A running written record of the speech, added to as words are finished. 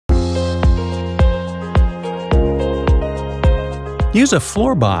Use a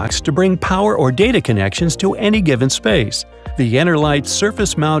floor box to bring power or data connections to any given space. The Enerlites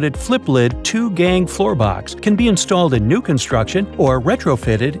surface-mounted flip-lid 2-gang floor box can be installed in new construction or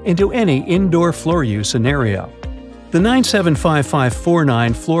retrofitted into any indoor floor use scenario. The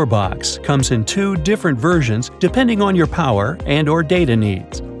 975549 floor box comes in 2 different versions depending on your power and/or data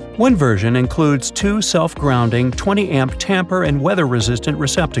needs. One version includes 2 self-grounding 20-amp tamper and weather-resistant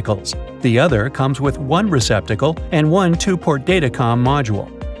receptacles. The other comes with 1 receptacle and 1 2-port datacom module.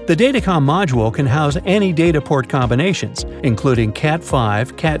 The datacom module can house any data port combinations, including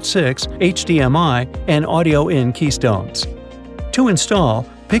Cat5, Cat6, HDMI, and audio-in keystones. To install,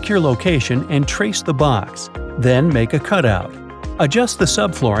 pick your location and trace the box. Then make a cutout. Adjust the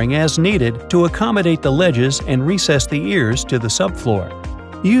subflooring as needed to accommodate the ledges and recess the ears to the subfloor.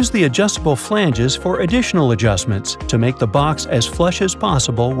 Use the adjustable flanges for additional adjustments to make the box as flush as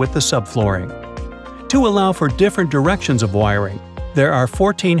possible with the subflooring. To allow for different directions of wiring, there are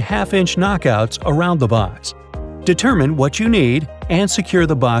 14 half-inch knockouts around the box. Determine what you need and secure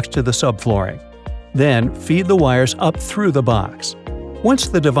the box to the subflooring. Then feed the wires up through the box. Once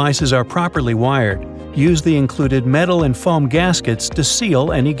the devices are properly wired, use the included metal and foam gaskets to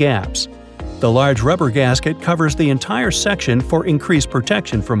seal any gaps. The large rubber gasket covers the entire section for increased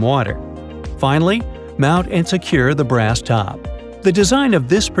protection from water. Finally, mount and secure the brass top. The design of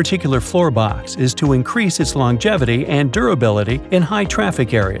this particular floor box is to increase its longevity and durability in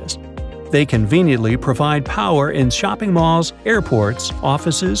high-traffic areas. They conveniently provide power in shopping malls, airports,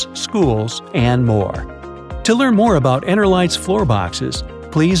 offices, schools, and more. To learn more about Enerlites floor boxes,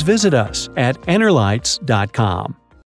 please visit us at enerlites.com.